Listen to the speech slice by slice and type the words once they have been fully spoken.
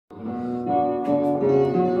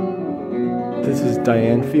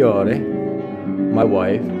Diane Fiore, my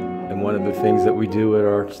wife, and one of the things that we do at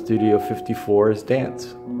our Studio 54 is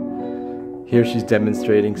dance. Here she's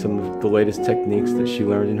demonstrating some of the latest techniques that she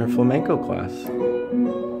learned in her flamenco class.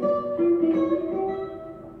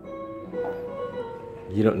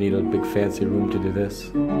 You don't need a big fancy room to do this.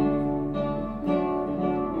 I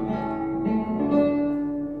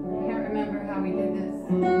can't remember how we did this.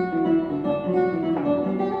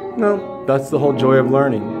 No, that's the whole joy of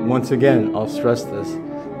learning. Once again, I'll stress this.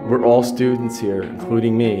 We're all students here,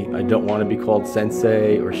 including me. I don't want to be called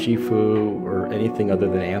sensei or shifu or anything other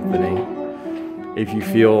than Anthony. If you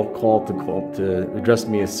feel called to address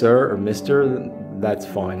me as sir or mister, that's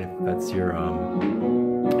fine if that's your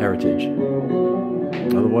heritage.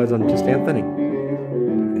 Otherwise, I'm just Anthony.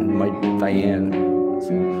 And my Diane.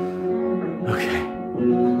 Okay.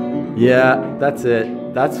 Yeah, that's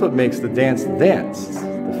it. That's what makes the dance dance.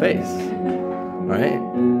 The face. Right?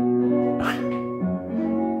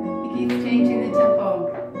 It keeps changing the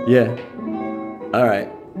tempo. Yeah. All right.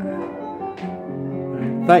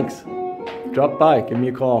 Thanks. Drop by. Give me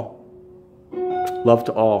a call. Love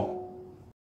to all.